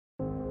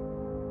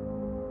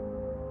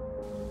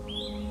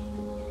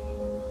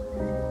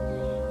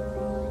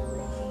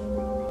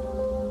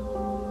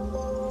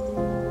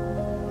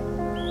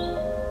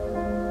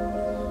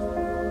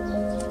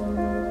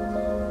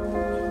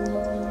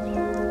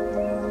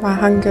My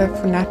hunger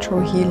for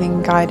natural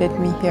healing guided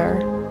me here.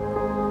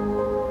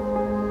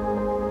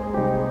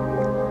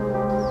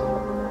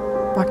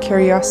 My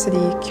curiosity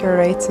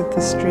curated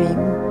this dream.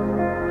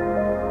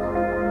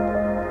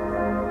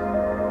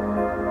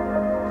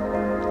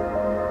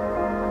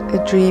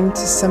 A dream to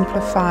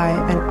simplify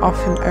an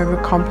often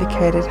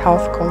overcomplicated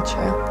health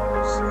culture.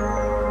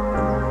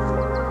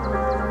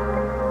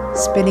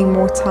 Spending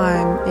more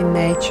time in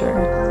nature,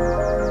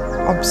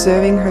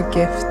 observing her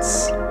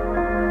gifts,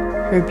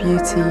 her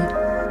beauty,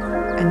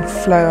 and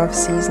flow of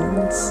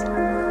seasons.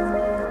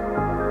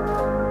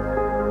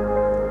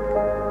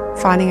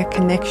 Finding a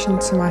connection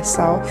to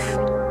myself,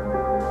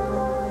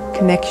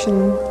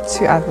 connection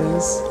to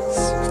others,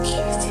 so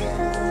cute.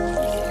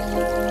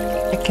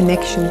 A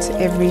connection to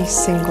every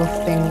single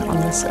thing on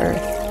this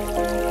earth.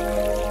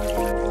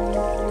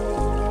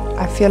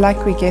 I feel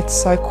like we get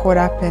so caught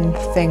up in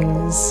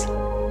things,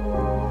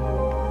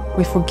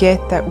 we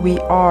forget that we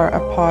are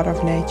a part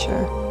of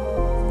nature.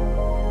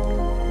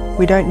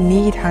 We don't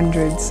need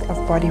hundreds of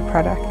body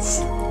products.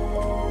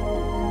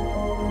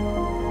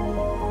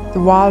 The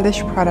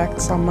Wildish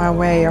products are my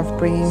way of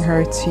bringing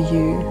her to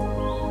you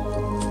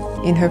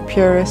in her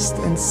purest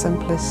and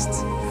simplest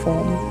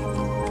form,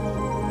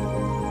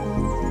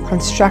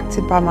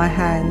 constructed by my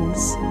hands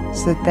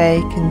so that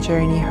they can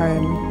journey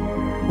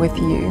home with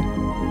you.